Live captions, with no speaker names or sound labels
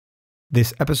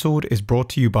This episode is brought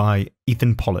to you by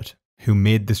Ethan Pollitt, who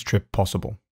made this trip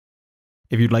possible.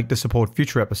 If you'd like to support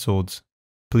future episodes,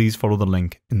 please follow the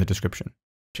link in the description.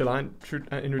 Shall I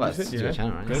introduce Well, it? it's your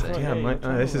channel, right? Go for it.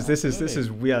 Yeah, this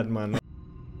is weird, man.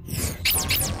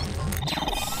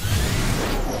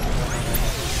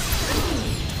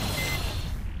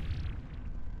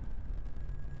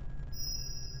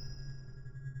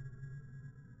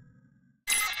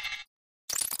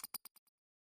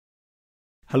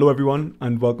 Hello everyone,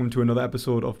 and welcome to another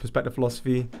episode of Perspective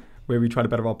Philosophy, where we try to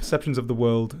better our perceptions of the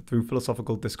world through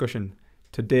philosophical discussion.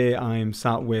 Today I'm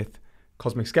sat with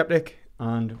Cosmic Skeptic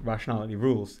and Rationality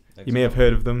Rules. Excellent. You may have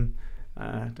heard of them.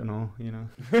 I don't know, you know.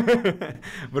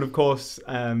 But of course,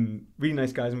 really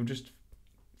nice guys, and we've just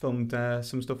filmed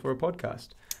some stuff for a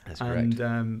podcast. That's correct.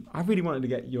 And I really wanted to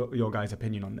get your guys'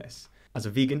 opinion on this. As a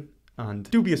vegan,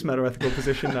 and dubious meta-ethical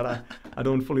position that I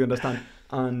don't fully understand,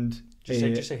 and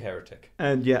Just say heretic.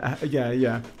 and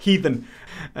yeah, heathen,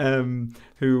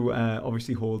 who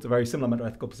obviously holds a very similar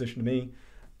meta-ethical position to me,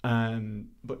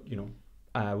 but you know,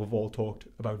 we've all talked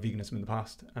about veganism in the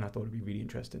past, and I thought it'd be really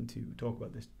interesting to talk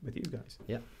about this with you guys.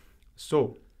 Yeah.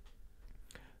 So,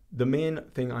 the main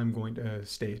thing I'm going to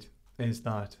state is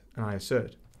that, and I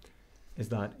assert, is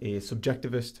that a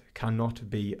subjectivist cannot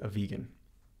be a vegan.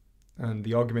 And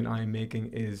the argument I am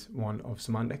making is one of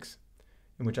semantics,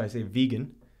 in which I say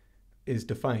vegan is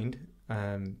defined,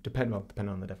 depending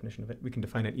on the definition of it, we can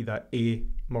define it either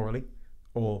amorally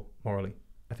or morally,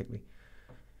 ethically.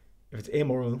 If it's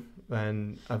amoral,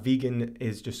 then a vegan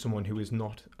is just someone who is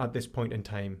not, at this point in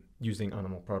time, using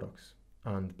animal products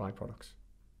and byproducts,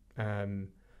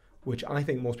 which I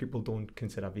think most people don't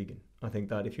consider vegan. I think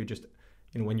that if you're just,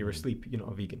 when you're asleep, you're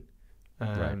not a vegan.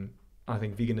 Right. I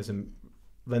think veganism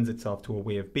lends itself to a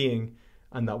way of being,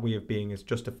 and that way of being is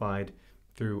justified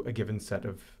through a given set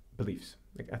of beliefs,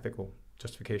 like ethical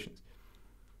justifications.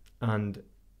 And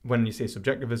when you say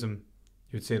subjectivism,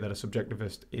 you'd say that a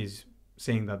subjectivist is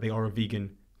saying that they are a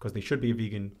vegan because they should be a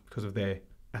vegan because of their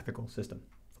ethical system,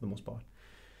 for the most part.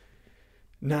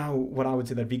 Now, what I would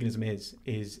say that veganism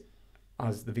is,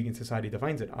 as the vegan society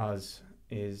defines it as,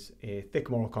 is a thick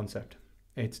moral concept.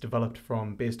 It's developed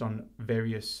based on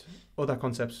various other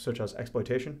concepts such as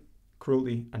exploitation,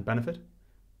 cruelty, and benefit.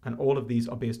 And all of these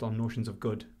are based on notions of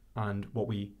good and what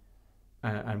we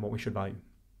should value.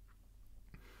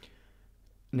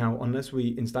 Now, unless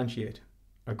we instantiate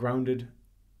a grounded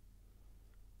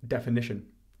definition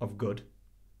of good,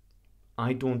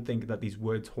 I don't think that these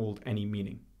words hold any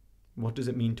meaning. What does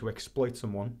it mean to exploit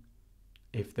someone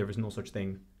if there is no such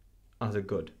thing as a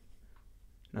good?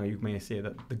 Now, you may say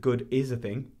that the good is a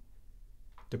thing,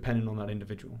 depending on that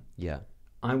individual. Yeah.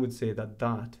 I would say that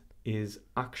that is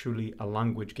actually a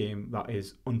language game that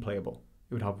is unplayable.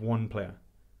 You would have one player.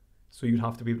 So you'd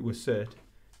have to be able to assert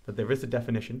that there is a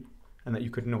definition and that you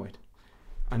could know it.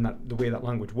 And that the way that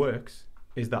language works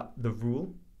is that the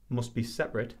rule must be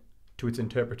separate to its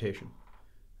interpretation.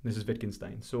 This is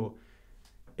Wittgenstein. So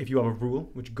if you have a rule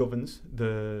which governs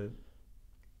the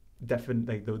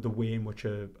way in which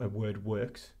a word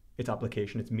works, its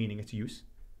application, its meaning, its use,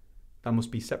 that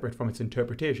must be separate from its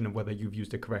interpretation of whether you've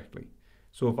used it correctly.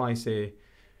 So if I say,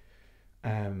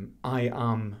 I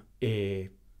am a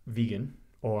vegan,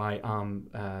 or I am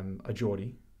a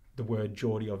Geordie, the word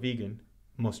Geordie or vegan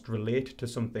must relate to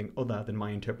something other than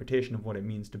my interpretation of what it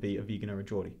means to be a vegan or a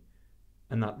Geordie.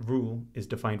 And that rule is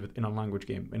defined within a language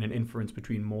game, in an inference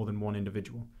between more than one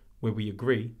individual, where we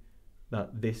agree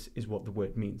that this is what the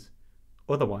word means.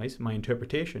 Otherwise, my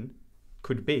interpretation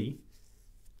could be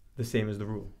the same as the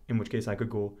rule, in which case I could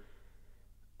go,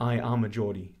 I am a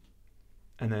Geordie,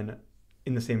 and then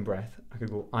in the same breath, I could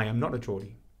go, I am not a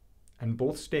Geordie. And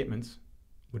both statements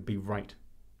would be right,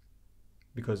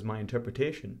 because my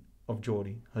interpretation of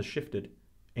Geordie has shifted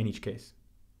in each case.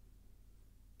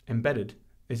 Embedded,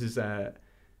 this is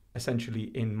essentially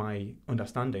in my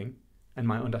understanding, and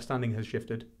my understanding has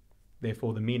shifted,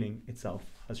 therefore the meaning itself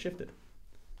has shifted.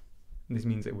 And this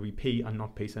means it would be P and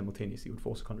not P simultaneously. It would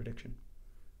force a contradiction.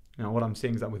 Now, what I'm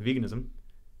saying is that with veganism,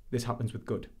 this happens with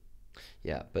good.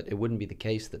 Yeah, but it wouldn't be the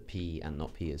case that P and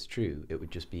not P is true. It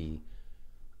would just be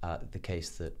the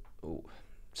case that...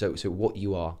 So what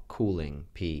you are calling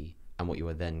P and what you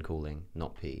are then calling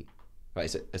not P, right?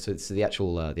 So the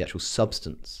actual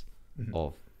substance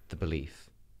of the belief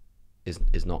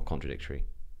is not contradictory,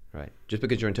 right? Just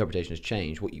because your interpretation has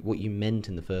changed, what you meant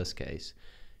in the first case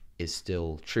is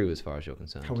still true as far as you're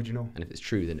concerned. How would you know? And if it's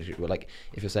true, then it's, well, like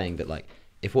if you're saying that, like,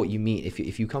 if what you mean,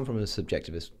 if you come from a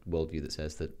subjectivist worldview that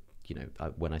says that,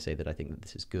 when I say that I think that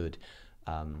this is good,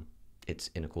 it's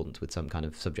in accordance with some kind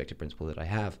of subjective principle that I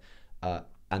have,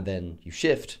 and then you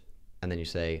shift and then you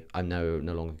say, I'm no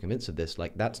longer convinced of this,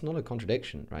 like, that's not a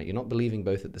contradiction, right? You're not believing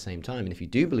both at the same time. And if you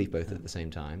do believe both at the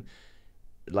same time,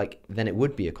 like, then it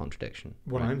would be a contradiction.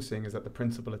 What right? I'm saying is that the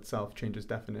principle itself changes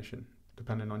definition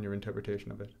depending on your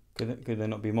interpretation of it. Could there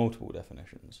not be multiple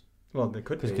definitions? Well, there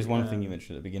could be. Because one thing you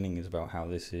mentioned at the beginning is about how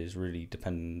this is really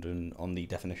dependent on the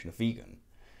definition of vegan.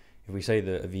 If we say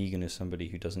that a vegan is somebody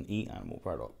who doesn't eat animal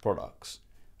products,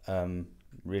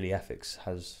 really ethics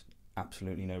has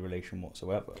absolutely no relation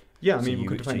whatsoever. Yeah, I mean,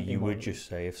 you would just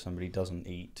say if somebody doesn't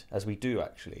eat, as we do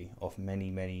actually, of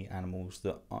many animals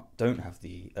that don't have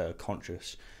the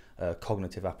conscious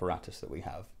cognitive apparatus that we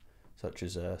have, such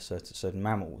as certain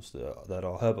mammals that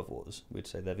are herbivores, we'd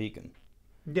say they're vegan.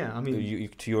 Yeah, I mean,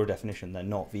 to your definition, they're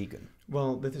not vegan.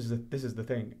 Well, this is the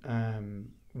thing.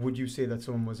 Would you say that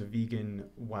someone was a vegan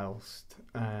whilst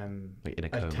Like in a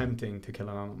coma. attempting to kill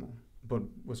an animal, but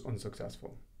was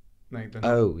unsuccessful? Like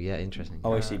Yeah, interesting.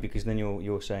 Oh, I see. Because then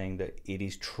you're saying that it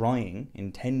is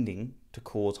intending to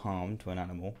cause harm to an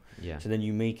animal. Yeah. So then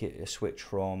you make it a switch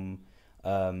from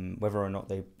whether or not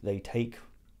they take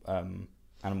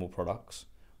animal products,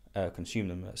 consume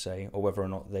them, let's say, or whether or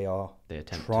not they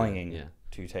attempt trying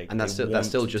to take. And that's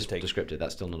still just descriptive.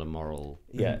 That's still not a moral.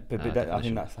 Yeah, but I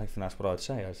think that's what I'd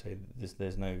say. I'd say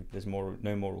there's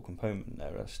no moral component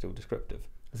there. That's still descriptive.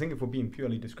 I think if we're being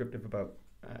purely descriptive about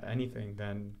anything,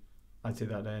 then I'd say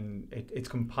that then it's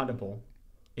compatible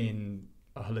in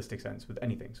a holistic sense with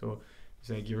anything. So it's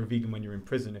like you're a vegan when you're in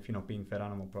prison if you're not being fed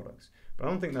animal products. But I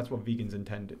don't think that's what vegans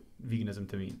intend veganism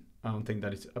to mean. I don't think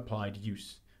that it's applied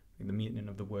use. I think the meaning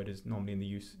of the word is normally in the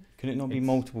use. Can it not be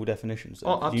multiple definitions? Though?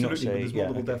 Oh, absolutely. Say, but there's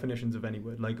multiple definitions of any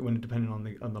word, like when depending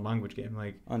on the language game.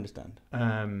 Like I understand.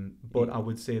 But I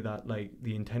would say that like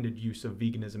the intended use of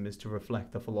veganism is to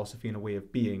reflect a philosophy and a way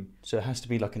of being. So it has to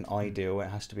be like an ideal. It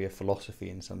has to be a philosophy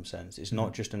in some sense. It's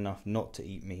not just enough not to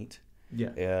eat meat.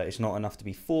 Yeah. It's not enough to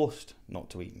be forced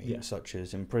not to eat meat, Yeah. such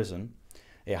as in prison.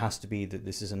 It has to be that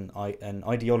this is an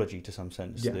ideology to some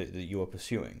sense that you are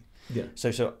pursuing. Yeah.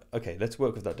 So okay, let's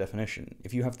work with that definition.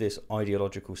 If you have this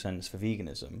ideological sense for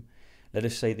veganism, let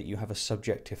us say that you have a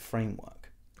subjective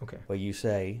framework. Okay. Where you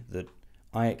say that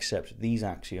I accept these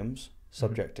axioms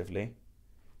subjectively.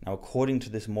 Mm-hmm. Now, according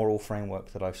to this moral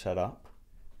framework that I've set up,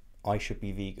 I should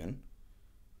be vegan.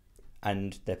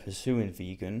 And they're pursuing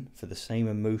vegan for the same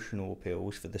emotional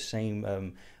appeals, for the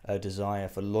same desire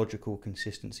for logical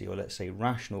consistency, or let's say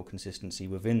rational consistency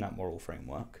within that moral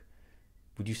framework.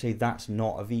 Would you say that's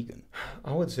not a vegan?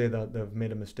 I would say that they've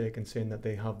made a mistake in saying that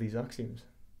they have these axioms.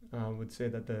 I would say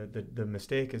that the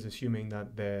mistake is assuming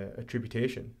that their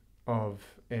attribution of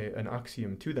an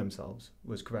axiom to themselves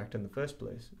was correct in the first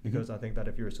place. Because I think that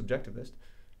if you're a subjectivist,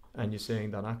 and you're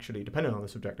saying that actually, depending on the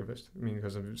subjectivist, I mean,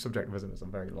 because subjectivism is a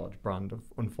very large brand of,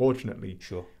 unfortunately,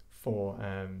 for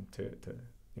to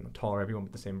tar everyone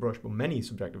with the same brush. But many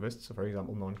subjectivists, so for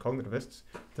example, non-cognitivists,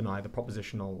 deny the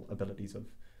propositional abilities of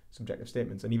subjective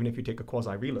statements. And even if you take a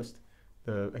quasi-realist,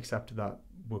 they accept that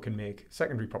we can make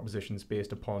secondary propositions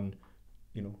based upon,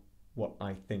 what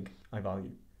I think I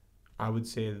value. I would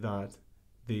say that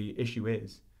the issue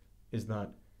is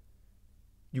that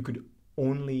you could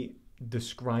only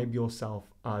describe yourself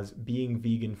as being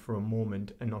vegan for a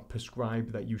moment and not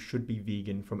prescribe that you should be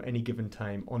vegan from any given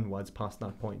time onwards past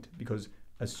that point. Because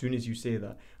as soon as you say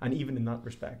that, and even in that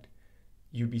respect,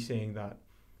 you'd be saying that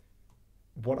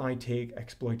what I take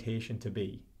exploitation to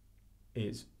be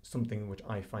is something which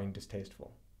I find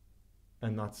distasteful.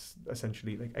 And that's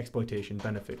essentially like exploitation,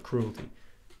 benefit, cruelty,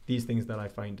 these things that I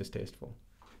find distasteful.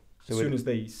 So as soon as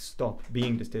they stop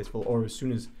being distasteful, or as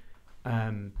soon as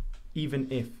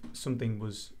even if something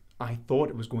I thought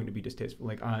it was going to be distasteful,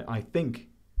 like I think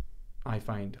I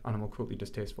find animal cruelty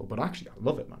distasteful, but actually I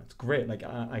love it, man. It's great. Like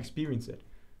I experience it.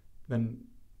 Then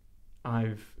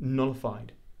I've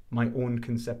nullified my own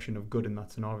conception of good in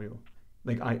that scenario.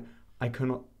 Like I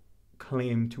cannot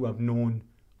claim to have known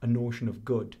a notion of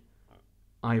good.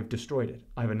 I have destroyed it.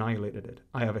 I've annihilated it.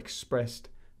 I have expressed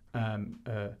an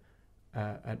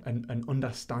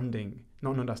understanding,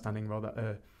 not an understanding,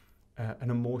 rather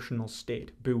an emotional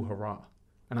state, boo hurrah.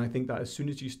 And I think that as soon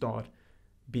as you start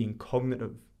being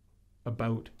cognitive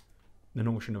about the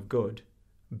notion of good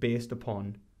based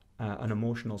upon an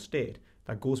emotional state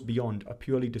that goes beyond a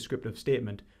purely descriptive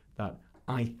statement that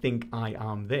I think I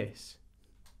am this,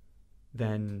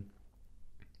 then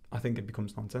I think it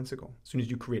becomes nonsensical. As soon as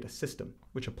you create a system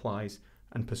which applies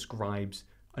and prescribes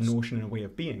a notion and a way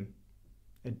of being,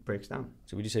 it breaks down.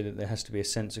 So would you say that there has to be a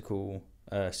sensical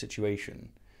situation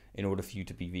in order for you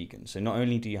to be vegan? So not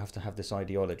only do you have to have this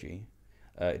ideology,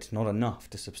 it's not enough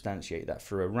to substantiate that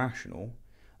through a rational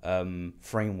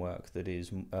framework that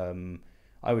is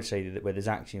I would say that where there's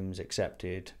axioms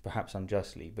accepted, perhaps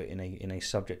unjustly, but in a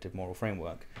subjective moral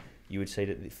framework, you would say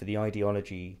that for the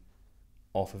ideology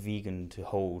of a vegan to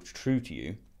hold true to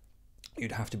you,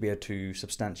 you'd have to be able to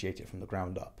substantiate it from the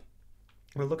ground up.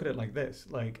 Well, look at it like this,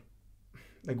 like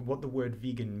what the word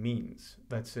vegan means,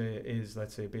 let's say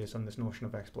based on this notion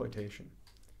of exploitation,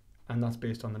 and that's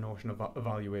based on the notion of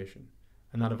evaluation,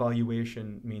 and that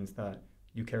evaluation means that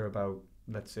you care about,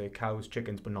 let's say, cows,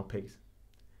 chickens, but not pigs.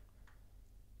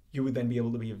 You would then be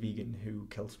able to be a vegan who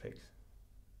kills pigs,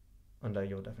 under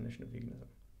your definition of veganism.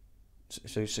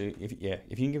 So if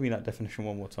you can give me that definition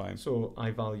one more time. So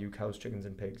I value cows, chickens,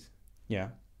 and pigs. Yeah.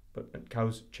 But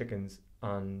cows, chickens,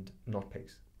 and not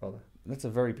pigs, rather. That's a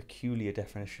very peculiar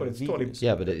definition. But of it's totally,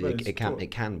 yeah, but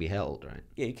it can be held, right?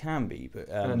 Yeah, it can be, but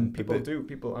and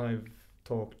people I've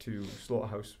talked to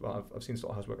slaughterhouse. Well, I've seen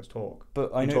slaughterhouse workers talk.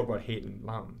 But I know talk about hating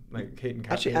lamb, like hating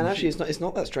cat. Actually, it's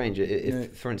not that strange.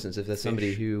 If for instance, if there's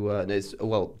somebody who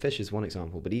fish is one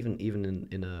example, but even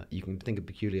in a, you can think of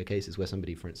peculiar cases where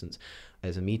somebody, for instance,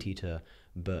 is a meat eater,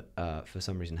 but for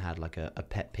some reason had like a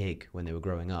pet pig when they were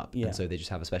growing up, and so they just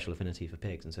have a special affinity for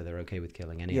pigs, and so they're okay with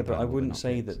killing any. Yeah, but I wouldn't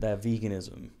say that their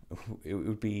veganism. It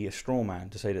would be a straw man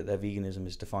to say that their veganism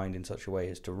is defined in such a way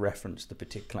as to reference the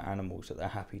particular animals that they're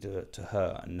happy to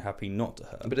hurt and happy not to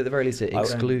hurt. But at the very least, it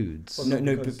excludes.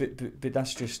 But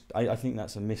that's just. I think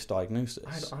that's a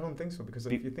misdiagnosis. I don't think so, because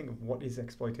if you think of what is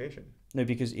exploitation. No,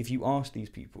 because if you ask these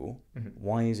people,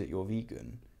 why is it you're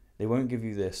vegan? They won't give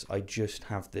you this, I just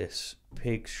have this,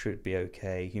 pigs should be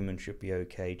okay, humans should be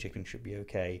okay, chickens should be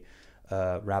okay,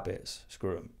 rabbits,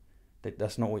 screw them.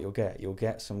 That's not what you'll get. You'll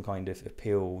get some kind of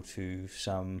appeal to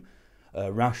some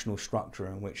rational structure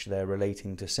in which they're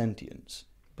relating to sentience.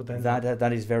 But then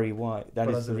that is very why. That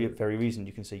is the very reason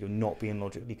you can say you're not being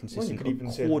logically consistent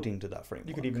according to that framework.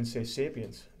 You could even say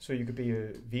sapience. So you could be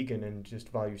a vegan and just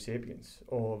value sapience,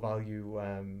 or value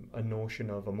a notion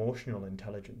of emotional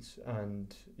intelligence,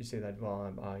 and you say that,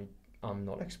 well, I'm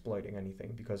not exploiting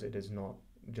anything because it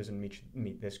doesn't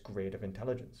meet this grade of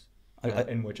intelligence,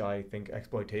 in which I think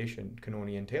exploitation can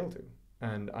only entail to.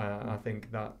 And I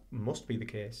think that must be the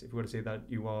case if we were to say that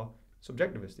you are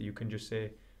subjectivist, that you can just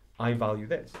say, I value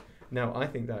this. Now, I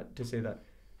think that to say that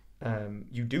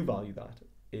you do value that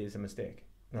is a mistake.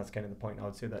 And that's kind of the point. I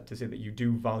would say that to say that you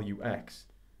do value X,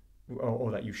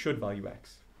 or that you should value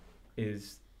X,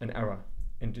 is an error.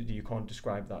 And you can't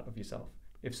describe that of yourself.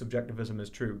 If subjectivism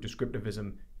is true,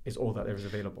 descriptivism is all that there is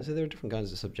available. So there are different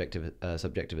kinds of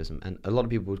subjectivism. And a lot of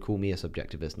people would call me a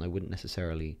subjectivist, and I wouldn't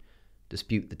necessarily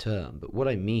dispute the term. But what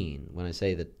I mean when I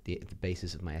say that the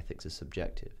basis of my ethics is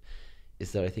subjective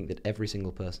is that I think that every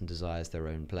single person desires their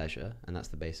own pleasure, and that's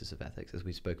the basis of ethics, as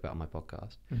we spoke about on my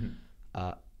podcast.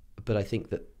 But I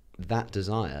think that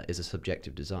desire is a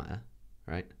subjective desire,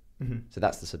 right? So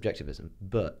that's the subjectivism.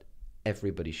 But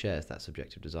everybody shares that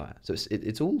subjective desire. So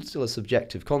it's all still a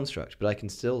subjective construct, but I can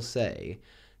still say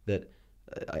that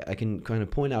I can kind of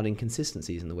point out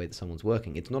inconsistencies in the way that someone's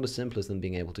working. It's not as simple as them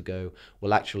being able to go,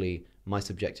 well, actually, my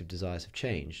subjective desires have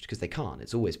changed, because they can't.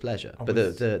 It's always pleasure. But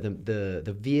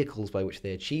the vehicles by which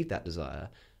they achieve that desire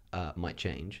might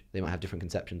change. They might have different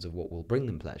conceptions of what will bring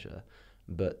them pleasure,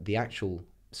 but the actual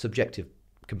subjective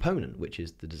component, which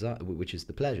is the desire, which is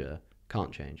the pleasure,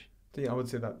 can't change. So yeah, I would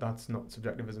say that that's not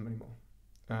subjectivism anymore.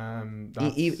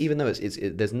 Even though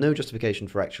there's no justification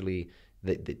for actually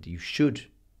that you should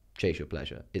chase your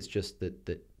pleasure. It's just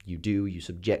that you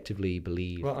subjectively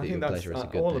believe that your pleasure is a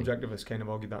good thing. All objectivists kind of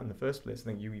argue that in the first place. I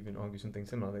think you even argue something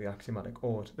similar, the axiomatic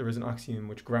ought. There is an axiom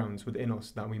which grounds within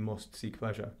us that we must seek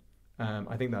pleasure.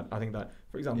 I think that,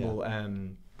 for example,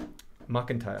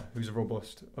 McIntyre, who's a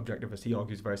robust objectivist, he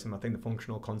argues very similar. I think the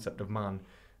functional concept of man,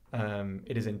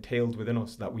 it is entailed within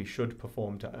us that we should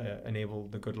perform to enable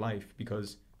the good life,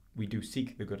 because we do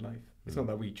seek the good life. It's not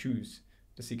that we choose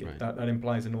to seek it. Right. That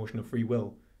implies a notion of free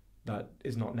will that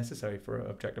is not necessary for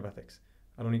objective ethics.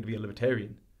 I don't need to be a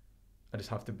libertarian. I just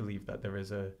have to believe that there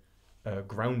is a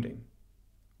grounding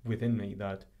within me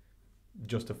that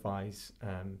justifies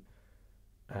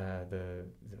the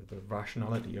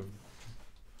rationality of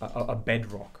a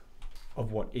bedrock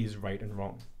of what is right and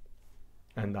wrong,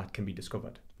 and that can be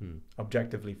discovered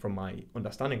objectively from my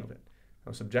understanding of it.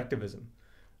 Now, subjectivism,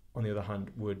 on the other hand,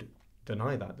 would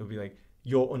deny that. They'll be like,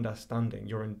 your understanding,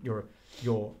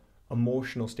 your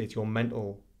emotional states, your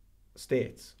mental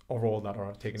states are all that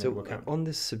are taken into account. On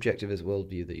this subjectivist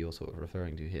worldview that you're sort of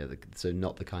referring to here, so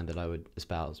not the kind that I would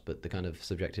espouse, but the kind of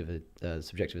subjectivism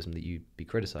that you'd be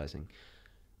criticizing,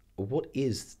 what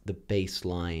is the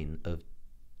baseline of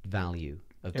value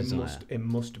of desire? It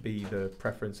must be the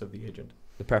preference of the agent.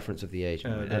 The preference of the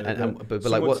agent, but so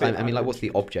like would what say I mean, like what's the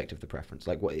attitude. object of the preference?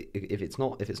 Like what if it's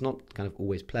not kind of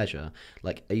always pleasure?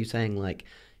 Like, are you saying like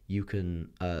you can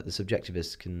the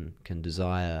subjectivists can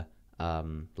desire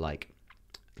like,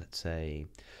 let's say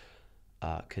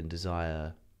can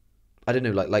desire, I don't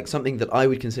know, like something that I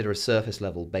would consider a surface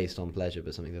level based on pleasure,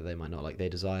 but something that they might not. Like they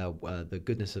desire the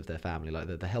goodness of their family, like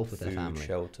the health of their Food, family,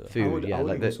 shelter. food, yeah.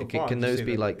 Like go so far can to those say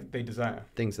be that like they desire,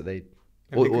 things that they,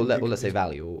 and or, they can- they can let's say just-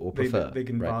 value or prefer. They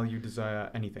can right? value, desire,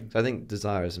 anything. So I think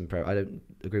desire is I don't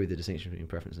agree with the distinction between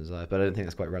preference and desire, but I don't think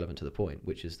that's quite relevant to the point,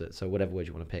 which is that, so whatever word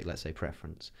you want to pick, let's say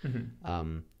preference.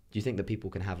 Mm-hmm. Do you think that people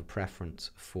can have a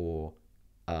preference for,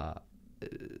 as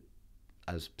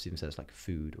Stephen says, like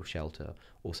food or shelter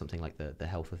or something like the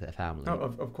health of their family?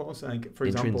 Oh, of course. Like for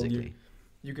example, intrinsically.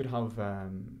 you could have,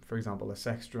 for example, a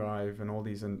sex drive and all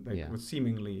these, and like, Yeah. with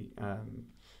seemingly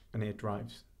innate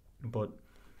drives, but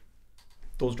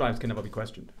those drives can never be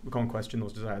questioned. We can't question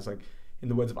those desires. Like in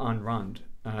the words of Ayn Rand,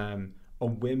 a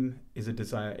whim is a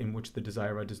desire in which the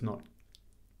desirer does not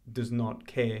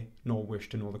care nor wish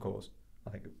to know the cause. I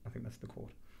think that's the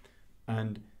quote.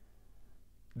 And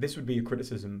this would be a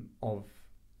criticism of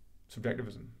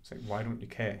subjectivism. It's like, why don't you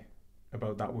care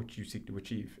about that which you seek to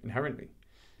achieve inherently?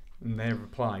 And their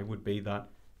reply would be that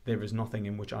there is nothing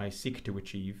in which I seek to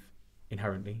achieve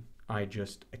inherently. I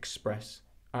just express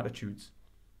attitudes.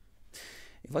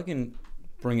 If I can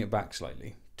bring it back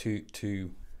slightly to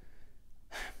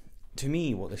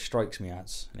me, what this strikes me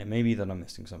as, and it may be that I'm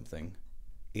missing something,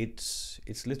 it's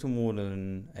little more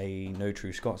than a no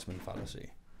true Scotsman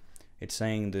fallacy. It's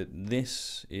saying that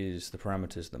this is the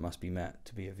parameters that must be met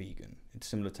to be a vegan. It's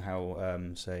similar to how,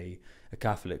 say, a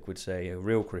Catholic would say a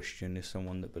real Christian is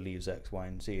someone that believes X, Y,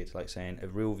 and Z. It's like saying a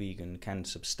real vegan can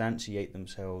substantiate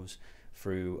themselves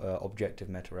through objective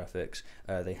meta-ethics.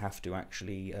 They have to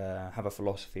actually have a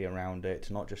philosophy around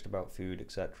it, not just about food,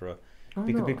 etc.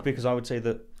 Because I would say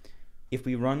that if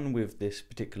we run with this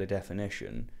particular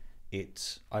definition,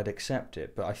 I'd accept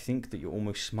it, but I think that you're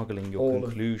almost smuggling your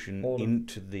conclusion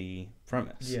into the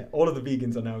premise. Yeah, all of the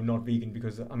vegans are now not vegan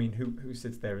because, I mean, who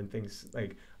sits there and thinks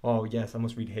like, oh yes, I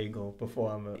must read Hegel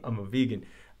before I'm a vegan.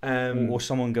 Or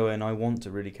someone going, I want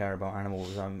to really care about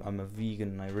animals, I'm a vegan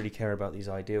and I really care about these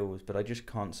ideals, but I just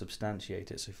can't substantiate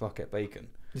it, so fuck it, bacon.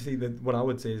 You see, what I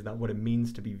would say is that what it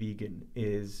means to be vegan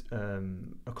is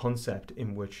a concept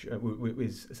in which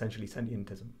is essentially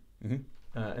sentientism. Mm-hmm.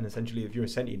 And essentially, if you're a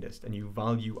sentientist and you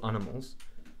value animals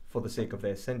for the sake of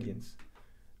their sentience,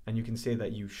 and you can say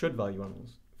that you should value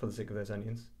animals for the sake of their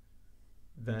sentience,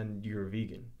 then you're a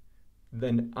vegan.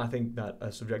 Then I think that a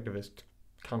subjectivist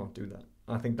cannot do that.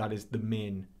 I think that is the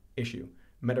main issue.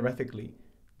 Metaethically,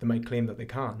 they might claim that they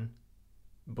can,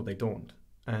 but they don't.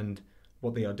 And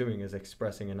what they are doing is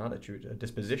expressing an attitude, a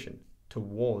disposition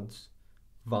towards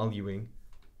valuing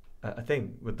a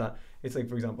thing. With that, it's like,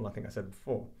 for example, I think I said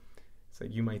before, so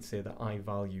you might say that I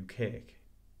value cake.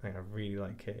 Like, I really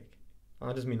like cake.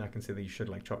 I just mean I can say that you should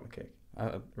like chocolate cake.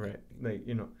 Right. Like,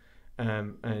 you know.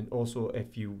 And also,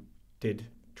 if you did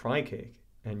try cake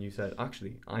and you said,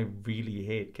 actually, I really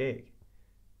hate cake,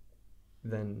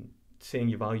 then saying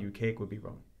you value cake would be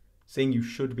wrong. Saying you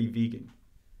should be vegan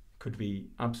could be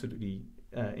absolutely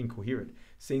incoherent.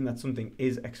 Saying that something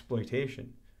is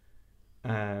exploitation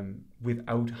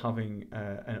without having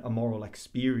a moral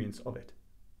experience of it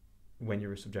when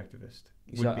you're a subjectivist.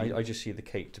 So I just see the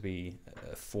cake to be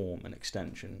a form, an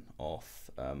extension of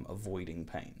avoiding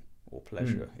pain or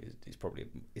pleasure. Is probably,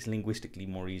 it's linguistically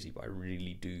more easy, but I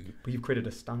really do. But you've created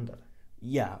a standard.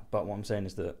 Yeah, but what I'm saying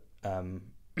is that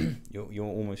you're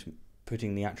almost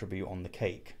putting the attribute on the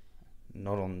cake,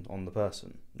 not on the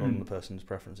person, not on the person's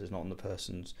preferences, not on the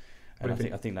person's. And I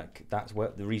think that's where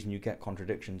the reason you get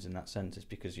contradictions in that sense is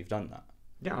because you've done that.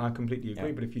 Yeah, I completely agree.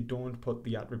 Yeah. But if you don't put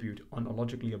the attribute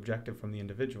ontologically objective from the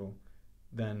individual,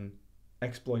 then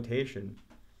exploitation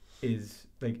is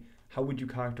like, how would you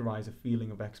characterize a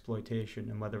feeling of exploitation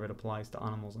and whether it applies to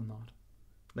animals or not?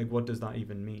 Like, what does that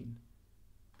even mean?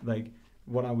 Like,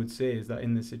 what I would say is that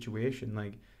in this situation,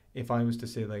 like, if I was to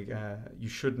say, like, you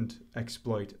shouldn't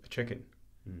exploit a chicken,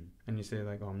 and you say,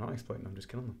 like, oh, I'm not exploiting, I'm just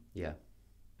killing them. Yeah.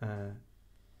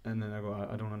 And then I go,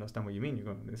 I don't understand what you mean. You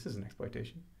go, this isn't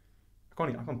exploitation.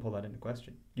 I can't pull that into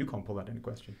question. You can't pull that into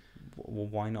question. Well,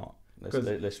 why not?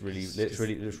 Let's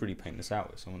really paint this out.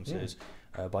 If someone says,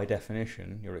 by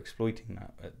definition, you're exploiting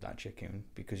that chicken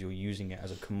because you're using it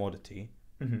as a commodity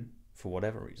for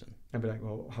whatever reason. I'd be like,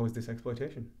 well, how is this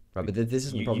exploitation? Right, but this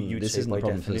isn't the problem. This isn't the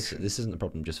problem. This isn't the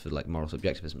problem just for like moral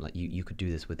subjectivism. Like you could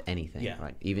do this with anything,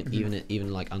 right?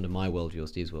 Even like under my worldview or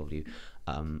Steve's worldview,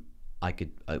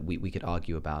 we could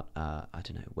argue about I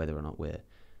don't know whether or not we're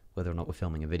whether or not we're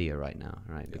filming a video right now,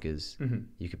 right? Because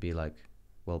you could be like,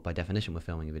 well, by definition, we're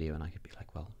filming a video, and I could be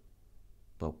like, well,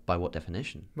 by what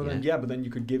definition? Well, then, but then you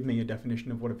could give me a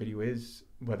definition of what a video is,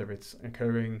 whether it's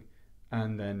occurring,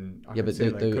 and then I could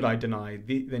say, could I deny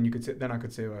then you could say, then I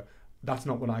could say, well, that's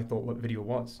not what I thought what video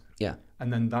was. Yeah.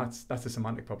 And then that's a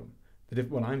semantic problem.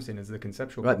 What I'm saying is the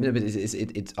conceptual right, problem.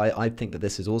 No, but I think that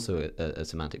this is also a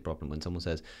semantic problem. When someone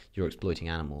says you're exploiting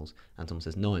animals and someone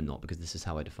says no, I'm not, because this is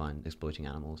how I define exploiting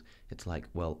animals, it's like,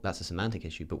 well, that's a semantic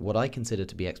issue, but what I consider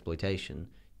to be exploitation,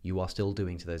 you are still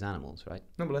doing to those animals, right?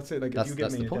 No, but let's say, like, if you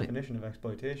give me a definition of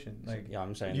exploitation, like, yeah,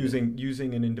 I'm saying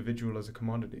using an individual as a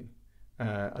commodity,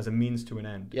 as a means to an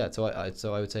end. Yeah, so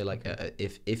I would say, like,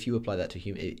 if you apply that to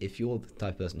human, if you're the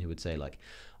type of person who would say, like,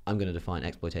 I'm going to define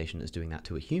exploitation as doing that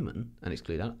to a human and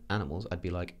exclude animals, I'd be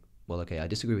like, well, okay, I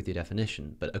disagree with your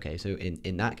definition, but okay, so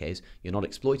in that case, you're not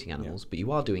exploiting animals, but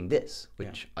you are doing this,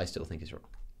 which I still think is wrong.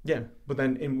 Yeah, but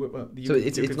then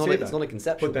it's not a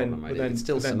conceptual problem, right? It's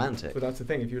still semantic. But that's the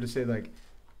thing. If you were to say, like,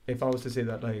 if I was to say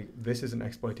that, like, this isn't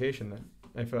exploitation, then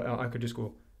if I could just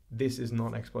go, this is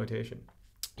not exploitation.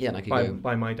 Yeah, and I could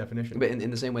by my definition. But in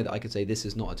the same way that I could say this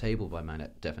is not a table by my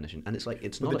definition, and it's like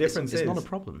it's not. It's not a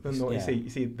problem. No, you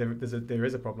see, there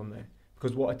is a problem there,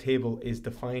 because what a table is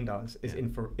defined as is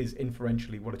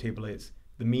inferentially what a table is.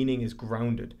 The meaning is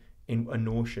grounded in a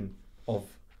notion of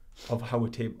how a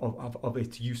table of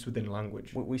its use within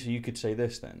language. So you could say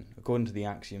this then, according to the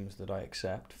axioms that I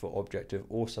accept for objective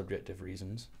or subjective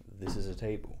reasons, this is a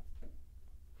table.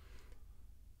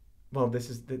 Well, this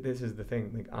is the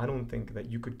thing. Like, I don't think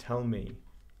that you could tell me,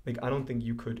 like, I don't think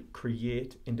you could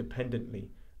create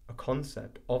independently a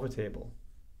concept of a table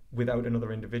without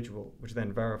another individual, which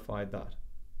then verified that.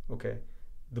 Okay,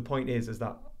 the point is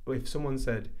that if someone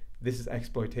said this is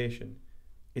exploitation,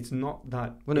 it's not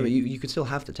that. Well, no, but you could still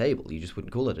have the table. You just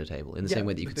wouldn't call it a table. In the same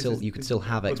way that you could still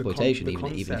have exploitation,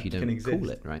 even if you don't call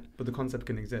it, right? But the concept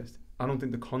can exist. I don't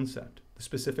think the concept, the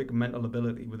specific mental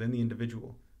ability within the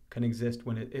individual, can exist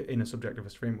when in a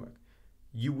subjectivist framework.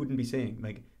 You wouldn't be saying,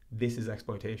 like, this is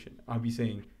exploitation. I'd be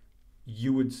saying,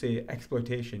 you would say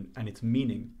exploitation and its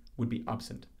meaning would be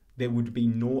absent. There would be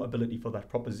no ability for that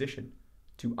proposition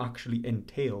to actually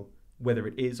entail whether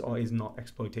it is or is not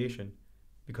exploitation,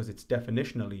 because it's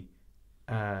definitionally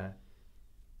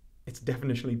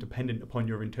dependent upon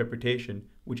your interpretation,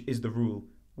 which is the rule,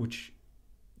 which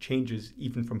changes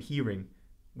even from hearing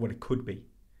what it could be.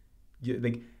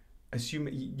 Assume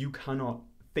you cannot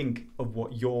think of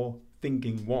what your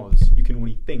thinking was. You can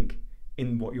only think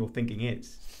in what your thinking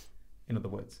is, in other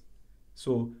words.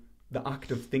 So the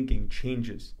act of thinking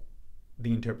changes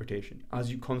the interpretation.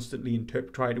 As you constantly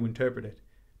try to interpret it,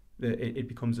 it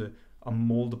becomes a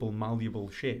moldable, malleable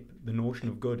shape. The notion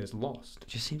of good is lost. It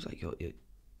just seems like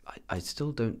I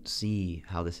still don't see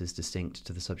how this is distinct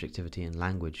to the subjectivity in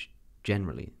language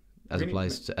generally. As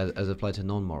applied to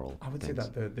non-moral. I would say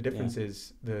that the difference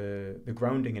is the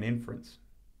grounding and inference.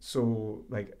 So,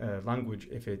 like, language,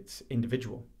 if it's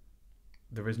individual,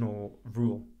 there is no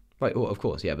rule. Right. Well, of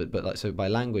course, yeah. But like, so by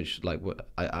language, like, what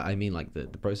I mean, like the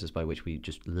process by which we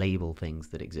just label things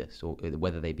that exist, or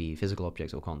whether they be physical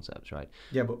objects or concepts, right?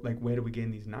 Yeah, but, like, where do we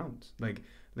gain these nouns? Like,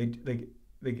 well,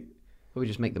 we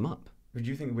just make them up. Would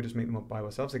you think we just make them up by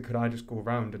ourselves? Like, could I just go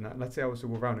around and let's say I was to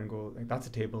go around and go, like, that's a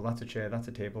table, that's a chair, that's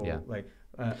a table, like,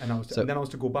 and then I was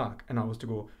to go back and I was to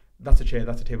go, that's a chair,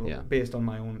 that's a table, based on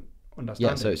my own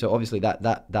understanding. Yeah. So obviously that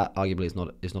arguably is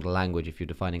not a language if you're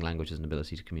defining language as an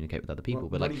ability to communicate with other people.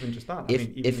 Well, but not like, even just that.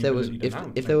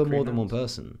 If there were more than one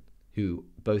person who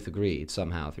both agreed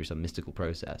somehow through some mystical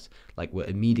process, like, were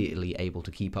immediately able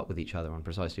to keep up with each other on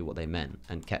precisely what they meant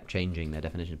and kept changing their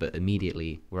definitions, but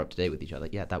immediately were up to date with each other,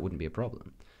 that wouldn't be a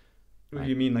problem. Right?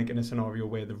 You mean like in a scenario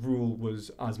where the rule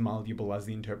was as malleable as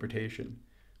the interpretation?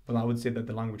 Well, I would say that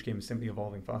the language game is simply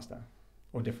evolving faster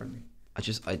or differently.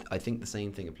 I think the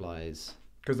same thing applies.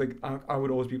 Because, like, I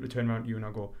would always be able to turn around to you and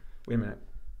I'll go, wait a minute,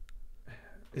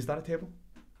 is that a table?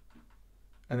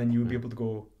 And then you would be able to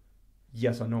go,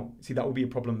 yes or no. See, that would be a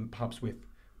problem perhaps with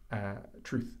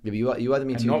truth. Yeah, but you either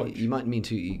mean two. You might mean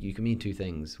two. You can mean two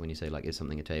things when you say, like, is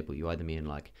something a table. You either mean,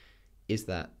 like, is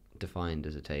that defined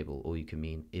as a table, or you can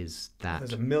mean, is that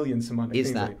there's a million semantic things.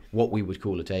 Is that what we would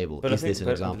call a table? Is this an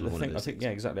example of one of those?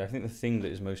 Exactly. I think the thing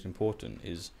that is most important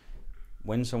is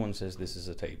when someone says this is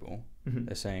a table,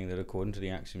 they're saying that according to the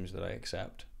axioms that I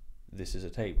accept, this is a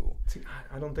table. See,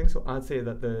 I don't think so. I'd say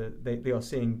that they are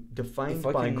saying defined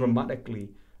by grammatically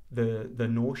the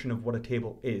notion of what a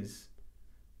table is.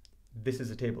 This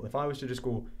is a table. If I was to just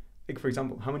go, like, for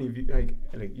example, how many of you, like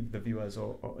the viewers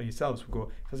or yourselves would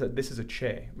go, if I said this is a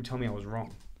chair, would tell me I was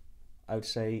wrong. I would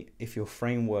say if your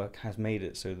framework has made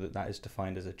it so that that is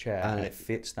defined as a chair and it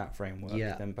fits that framework,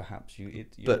 then perhaps you.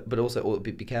 But also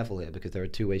be careful here, because there are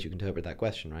two ways you can interpret that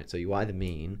question, right? So you either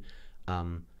mean,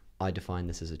 I define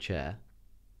this as a chair,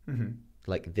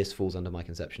 like this falls under my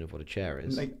conception of what a chair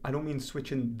is. Like, I don't mean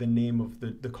switching the name of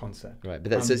the concept. Right, but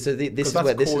this is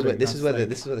where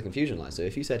the confusion lies. So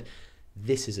if you said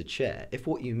this is a chair, if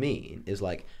what you mean is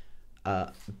like,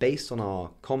 based on our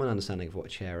common understanding of what a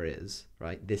chair is,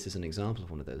 right, this is an example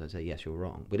of one of those, I'd say yes, you're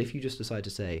wrong. But if you just decide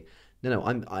to say no,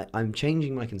 I'm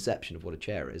changing my conception of what a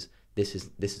chair is, this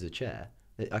is a chair,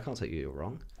 I can't say you're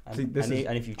wrong. And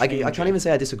if you I can't even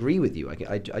say I disagree with you.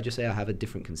 I just say I have a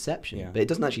different conception, but it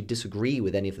doesn't actually disagree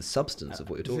with any of the substance of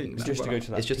what you're talking about. Just to go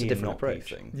to that, it's just a different approach.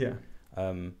 Thing. Yeah.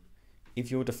 If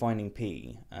you're defining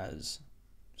P as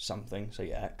something,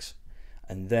 say X,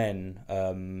 and then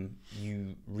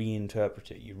you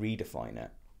reinterpret it, you redefine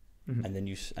it, and then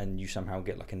you somehow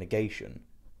get like a negation.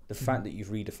 The fact that you've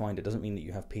redefined it doesn't mean that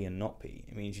you have P and not P.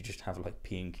 It means you just have like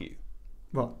P and Q.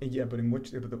 Well, yeah, but in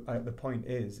which the point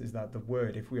is that the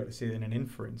word, if we were to say it in an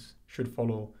inference, should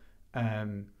follow,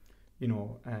 what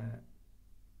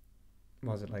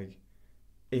was it like,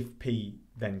 if P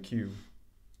then Q,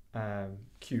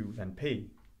 Q then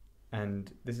P,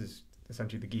 and this is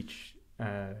essentially the Geach,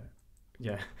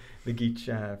 the Geach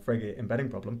frege embedding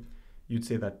problem. You'd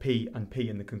say that P and P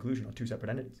in the conclusion are two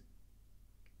separate entities.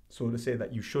 So to say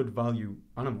that you should value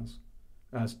animals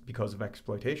as because of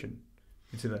exploitation,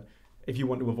 you'd say that if you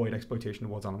want to avoid exploitation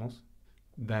towards animals,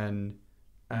 then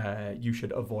you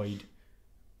should avoid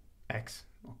X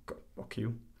or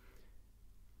Q.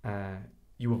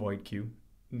 You avoid Q,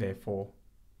 therefore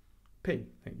P.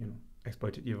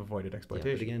 You've avoided exploitation.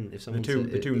 Yeah, but again, if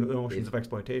the two notions of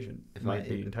exploitation might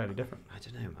be entirely different. I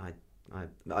don't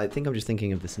know. I think I'm just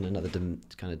thinking of this in another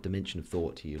kind of dimension of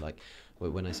thought to you. Like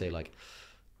when I say like,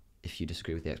 if you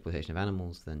disagree with the exploitation of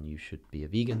animals, then you should be a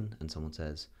vegan. And someone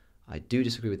says, I do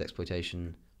disagree with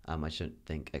exploitation. I don't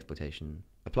think exploitation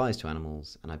applies to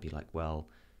animals. And I'd be like, well,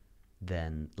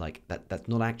 then like that's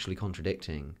not actually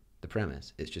contradicting the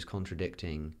premise. It's just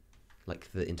contradicting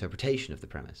like the interpretation of the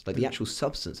premise. Like the actual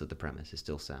substance of the premise is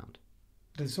still sound.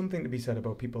 There's something to be said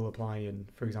about people applying,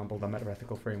 for example, the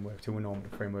meta-ethical framework to a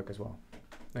normative framework as well.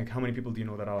 Like, how many people do you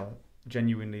know that are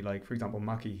genuinely, like, for example,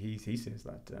 Mackie, he says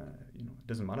that it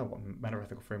doesn't matter what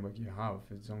meta-ethical framework you have,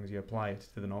 as long as you apply it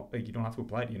to you don't have to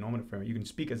apply it to your normative framework. You can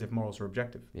speak as if morals are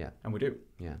objective. Yeah. And we do.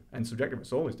 Yeah. And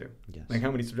subjectivists always do. Yes. Like,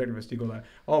 how many subjectivists do you go like,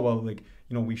 oh well, like,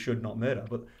 we should not murder,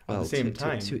 but at the same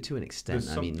time, to an extent,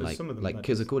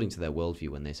 because according to their worldview,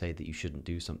 when they say that you shouldn't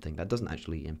do something, that doesn't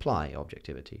actually imply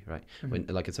objectivity, right? When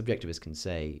like a subjectivist can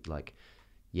say like,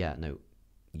 yeah, no,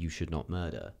 you should not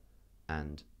murder,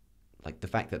 and like the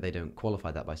fact that they don't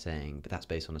qualify that by saying, but that's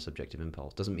based on a subjective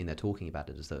impulse, doesn't mean they're talking about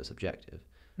it as though it's subjective.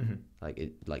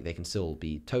 Like they can still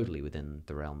be totally within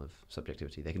the realm of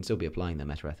subjectivity. They can still be applying their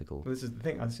meta-ethical. Well, this is the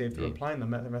thing. I'd say if they're applying the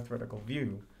meta-ethical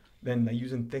view, then they're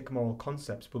using thick moral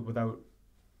concepts, but without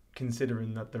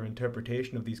considering that their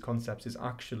interpretation of these concepts is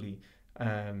actually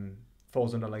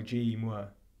falls under like G.E. Moore,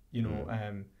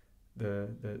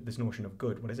 this notion of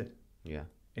good. What is it? Yeah.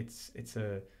 It's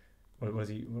a what is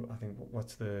he? I think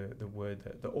what's the word?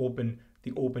 The open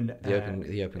question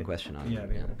argument. Yeah,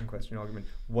 open question argument.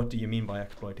 What do you mean by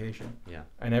exploitation? Yeah.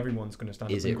 And everyone's going to stand.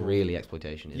 Is it really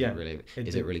exploitation? Is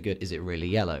it really good? Is it really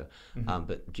yellow?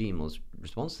 But G.E. Moore's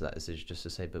response to that is just to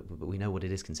say, but we know what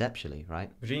it is conceptually, right?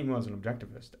 G.E. Moore's an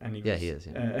objectivist, and he is.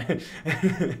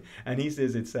 Yeah. And he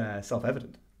says it's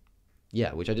self-evident.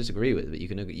 Yeah, which I disagree with, but you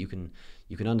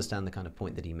can understand the kind of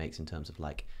point that he makes in terms of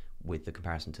like with the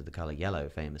comparison to the color yellow,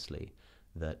 famously,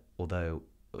 that although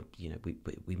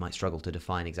we might struggle to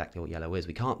define exactly what yellow is,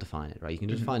 we can't define it, right? You can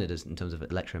define it as in terms of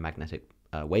electromagnetic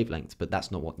wavelengths, but that's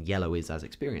not what yellow is as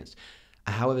experienced.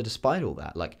 However, despite all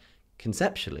that, like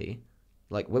conceptually,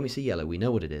 like when we see yellow, we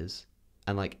know what it is,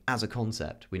 and like as a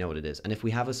concept, we know what it is. And if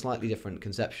we have a slightly different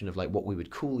conception of like what we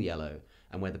would call yellow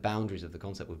and where the boundaries of the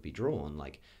concept would be drawn,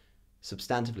 like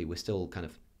substantively, we're still kind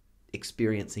of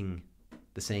experiencing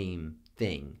the same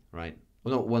thing, right?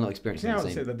 We're not experiencing the same. I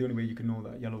would say that the only way you can know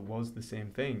that yellow was the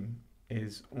same thing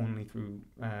is only through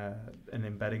an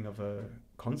embedding of a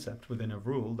concept within a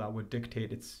rule that would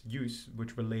dictate its use,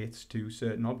 which relates to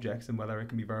certain objects and whether it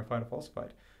can be verified or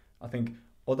falsified. I think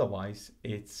otherwise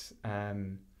it's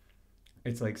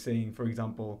like saying, for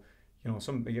example, have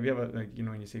you ever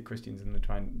when you see Christians and they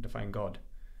try and define God,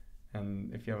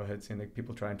 and if you ever heard saying like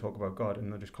people try and talk about God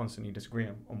and they'll just constantly disagree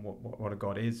on what a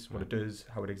God is, what it does,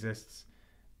 how it exists.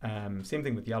 Same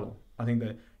thing with yellow. I think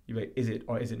that is it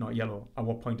or is it not yellow? At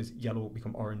what point does yellow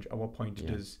become orange? At what point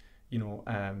does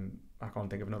I can't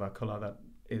think of another color that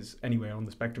is anywhere on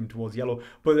the spectrum towards yellow,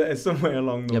 but it's somewhere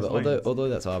along those lines. But although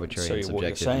that's arbitrary So and what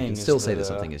you're subjective, you saying can is still say that, that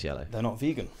something is yellow. They're not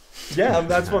vegan. Yeah,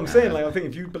 that's what I'm saying. Like, I think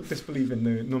if you disbelieve in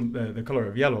the color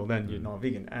of yellow, then you're not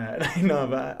vegan. No,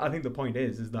 but I think the point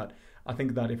is that I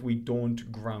think that if we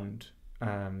don't ground,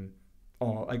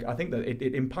 or like, I think that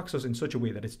it impacts us in such a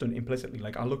way that it's done implicitly.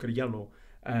 Like, I look at a yellow,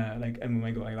 like, and we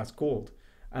might go, like, that's gold,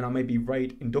 and I may be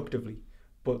right inductively,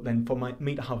 but then for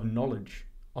me to have knowledge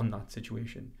on that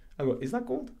situation, I go, is that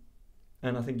gold?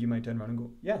 And I think you might turn around and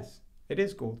go, yes, it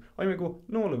is gold. Or you might go,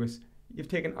 no, Lewis, you've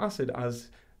taken acid as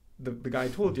the guy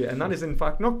told you, and that is in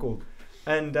fact not gold.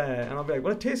 And I'll be like,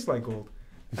 well, it tastes like gold.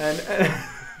 And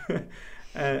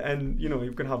and you know,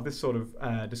 you can have this sort of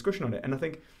discussion on it. And I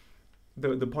think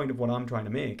the point of what I'm trying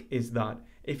to make is that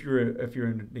if you're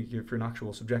an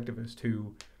actual subjectivist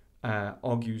who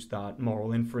argues that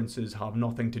moral inferences have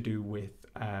nothing to do with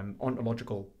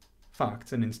ontological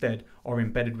facts and instead are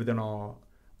embedded within our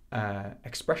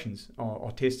expressions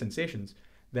or taste sensations,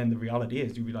 then the reality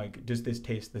is you'll be like, does this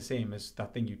taste the same as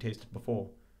that thing you tasted before?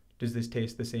 Does this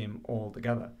taste the same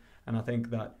altogether? And I think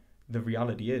that the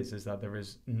reality is that there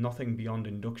is nothing beyond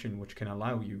induction which can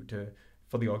allow you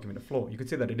for the argument to flow. You could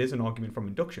say that it is an argument from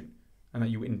induction and that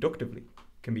you inductively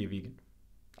can be a vegan.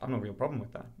 I have no real problem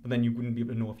with that. But then you wouldn't be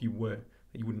able to know if you were.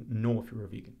 You wouldn't know if you were a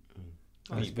vegan.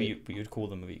 But you'd call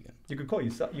them a vegan. You could call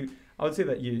yourself. I would say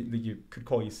that you could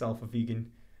call yourself a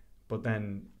vegan, but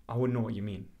then I wouldn't know what you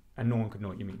mean, and no one could know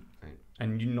what you mean, right.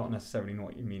 And you not necessarily know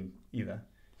what you mean either.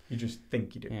 You just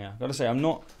think you do. Yeah, I've got to say, I'm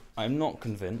not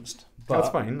convinced. But, That's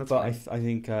fine. That's fine. I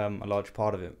think a large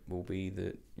part of it will be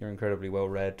that you're incredibly well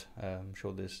read. I'm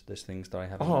sure there's things that I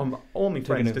haven't. All my friends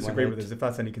over my disagree with head. this. If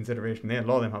that's any consideration, a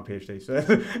lot of them have PhDs. So.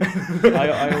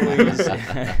 I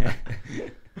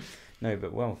always. No,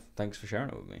 but well, thanks for sharing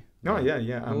it with me. No,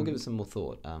 yeah. We'll give it some more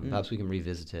thought. Perhaps we can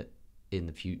revisit it in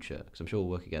the future, because I'm sure we'll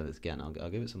work together again. I'll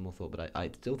give it some more thought, but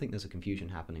I still think there's a confusion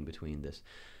happening between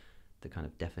the kind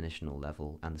of definitional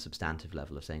level and the substantive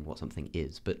level of saying what something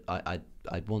is. But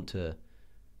I'd want to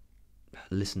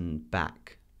listen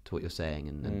back to what you're saying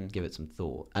and give it some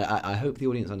thought. I hope the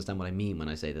audience understand what I mean when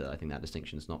I say that I think that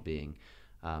distinction is not being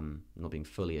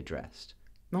fully addressed.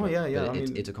 No, but, yeah. But I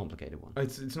mean, it's a complicated one.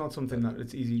 It's not something that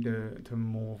it's easy to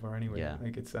mull over anyway. Yeah.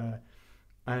 Like it's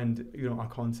and you know, I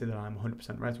can't say that I'm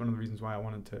 100% right. It's one of the reasons why I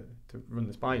wanted to run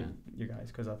this by you guys,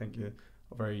 because I think you're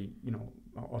very, you know,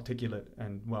 articulate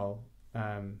and well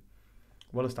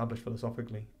established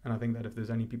philosophically. And I think that if there's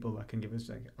any people that can give us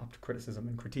like apt criticism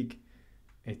and critique,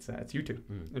 it's you two.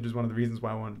 Which is one of the reasons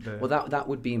why I wanted to. Well, that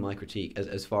would be my critique,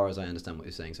 as far as I understand what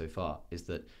you're saying so far, is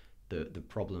that the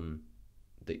problem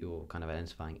that you're kind of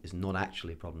identifying is not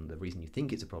actually a problem. The reason you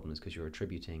think it's a problem is because you're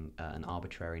attributing an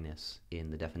arbitrariness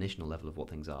in the definitional level of what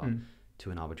things are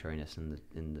to an arbitrariness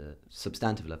in the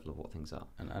substantive level of what things are.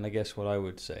 And I guess what I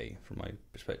would say from my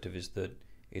perspective is that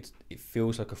it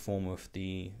feels like a form of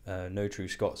the No True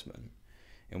Scotsman,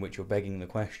 in which you're begging the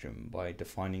question by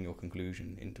defining your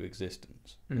conclusion into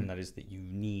existence, and that is that you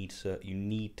need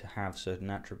to have certain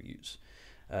attributes.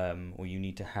 Or you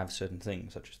need to have certain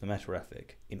things, such as the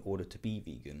meta-ethic, in order to be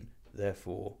vegan.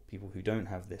 Therefore, people who don't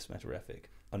have this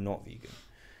meta-ethic are not vegan.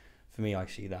 For me, I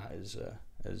see that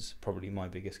as probably my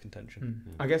biggest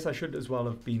contention. I guess I should as well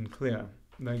have been clear.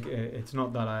 Like, it's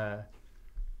not that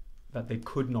that they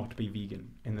could not be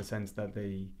vegan, in the sense that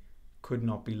they could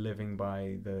not be living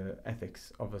by the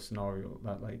ethics of a scenario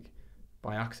that, like,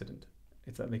 by accident.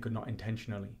 It's that they could not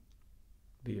intentionally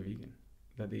be a vegan.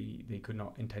 That they could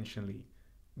not intentionally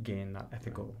gain that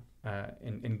ethical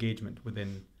engagement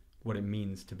within what it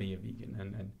means to be a vegan,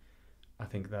 and I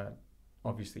think that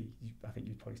obviously I think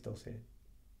you'd probably still say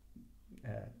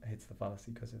it hits the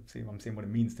fallacy, because I'm saying what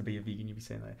it means to be a vegan, you'd be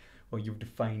saying that, well, you've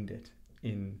defined it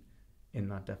in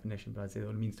that definition, but I'd say what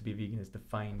it means to be a vegan is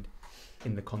defined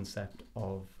in the concept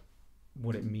of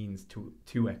what it means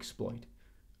to exploit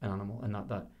an animal, and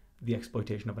that the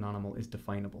exploitation of an animal is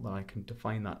definable, that I can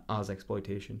define that as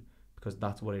exploitation because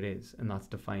that's what it is, and that's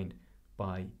defined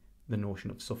by the notion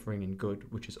of suffering and good,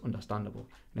 which is understandable.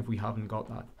 And if we haven't got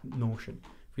that notion,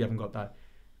 if we haven't got that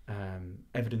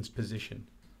evidenced position,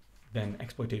 then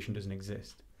exploitation doesn't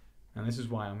exist. And this is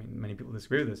why, I mean, many people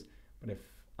disagree with this, but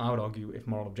I would argue if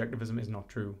moral objectivism is not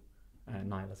true,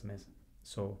 nihilism is.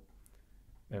 So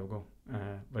there we go.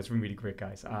 But it's been really great,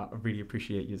 guys. I really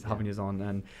appreciate you having us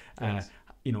on, and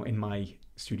you know, in my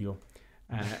studio.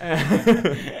 But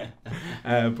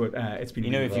it's been.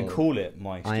 You know, if you call it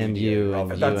my studio, I am you,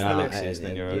 rather and than you and Alex's,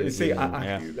 then you're. See,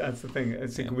 that's the thing.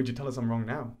 It's like, would you tell us I'm wrong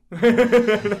now?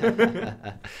 Yeah,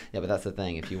 but that's the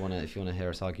thing. If you wanna hear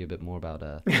us argue a bit more about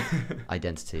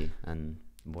identity and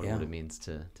what it means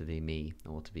to be me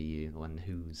or to be you, and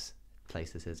whose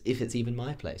place this is, if it's even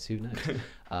my place. Who knows?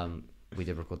 We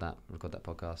did record that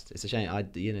podcast. It's a shame.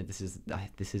 This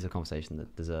is a conversation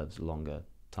that deserves longer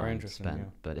time spent. Yeah.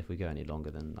 But if we go any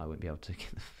longer, then I won't be able to.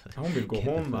 I won't be able to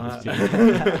go home, man.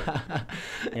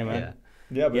 Yeah, man.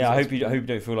 Yeah. I hope you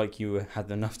don't feel like you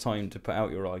had enough time to put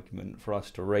out your argument for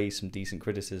us to raise some decent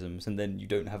criticisms, and then you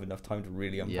don't have enough time to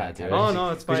really unpack it. Oh no,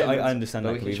 it's fine. I understand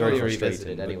that can be very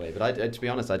frustrating. Anyway, but to be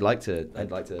honest, I'd like to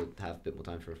have a bit more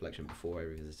time for reflection before I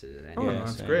revisit it. Anyway. Oh, no,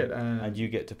 that's great. And you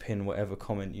get to pin whatever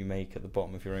comment you make at the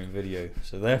bottom of your own video.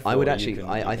 So therefore, I would actually.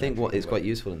 I think what is quite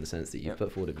useful in the sense that you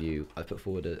put forward a view. I put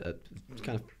forward a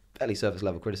kind of fairly surface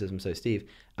level criticism. So Steve,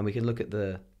 and we can look at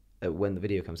when the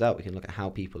video comes out, we can look at how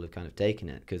people have kind of taken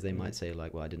it, because they might say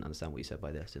like, well, I didn't understand what you said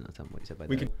by this, didn't understand what you said by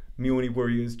that. My only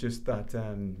worry is just that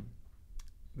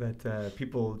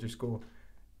people just go,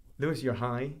 Lewis, you're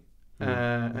high,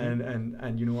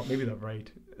 and you know what, maybe they're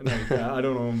right. Like, I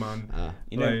don't know, man.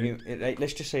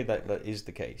 Let's just say that is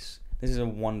the case. This is a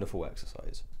wonderful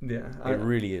exercise. Yeah, it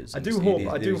really is. I do hope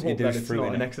that it's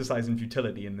not an exercise in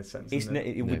futility in this sense.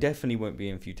 It definitely won't be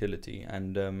in futility.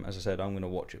 And as I said, I'm going to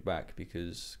watch it back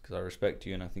because I respect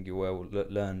you and I think you're well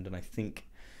learned. And I think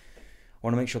I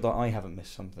want to make sure that I haven't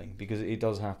missed something, because it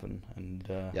does happen. And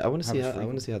I want to see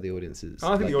how the audience is.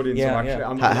 I think the audience are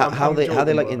actually how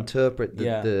they like interpret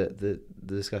the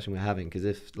discussion we're having. Because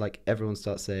if like everyone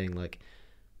starts saying like,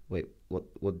 wait,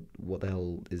 what the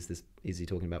hell is this? Is he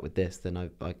talking about with this? Then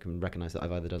I can recognise that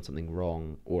I've either done something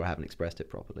wrong or I haven't expressed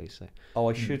it properly. So. Oh,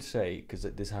 I should say, because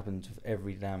this happens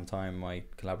every damn time I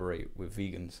collaborate with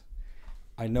vegans.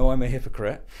 I know I'm a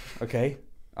hypocrite. Okay,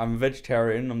 I'm a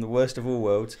vegetarian. I'm the worst of all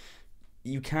worlds.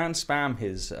 You can spam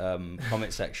his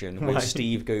comment section with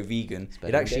Steve Go Vegan.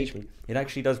 It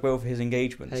actually does well for his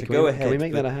engagement. Hey, so go ahead. Can we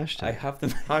make that a hashtag? I have the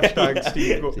hashtag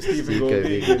Steve Go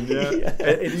Vegan. Yeah.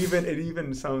 It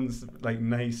even sounds like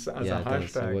nice as a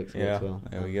hashtag. Works well.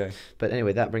 There we go. But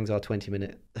anyway, that brings our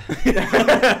 20-minute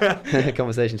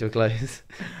conversation to a close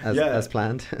as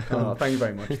planned. Thank you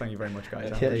very much. Thank you very much,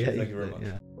 guys. Thank you very much.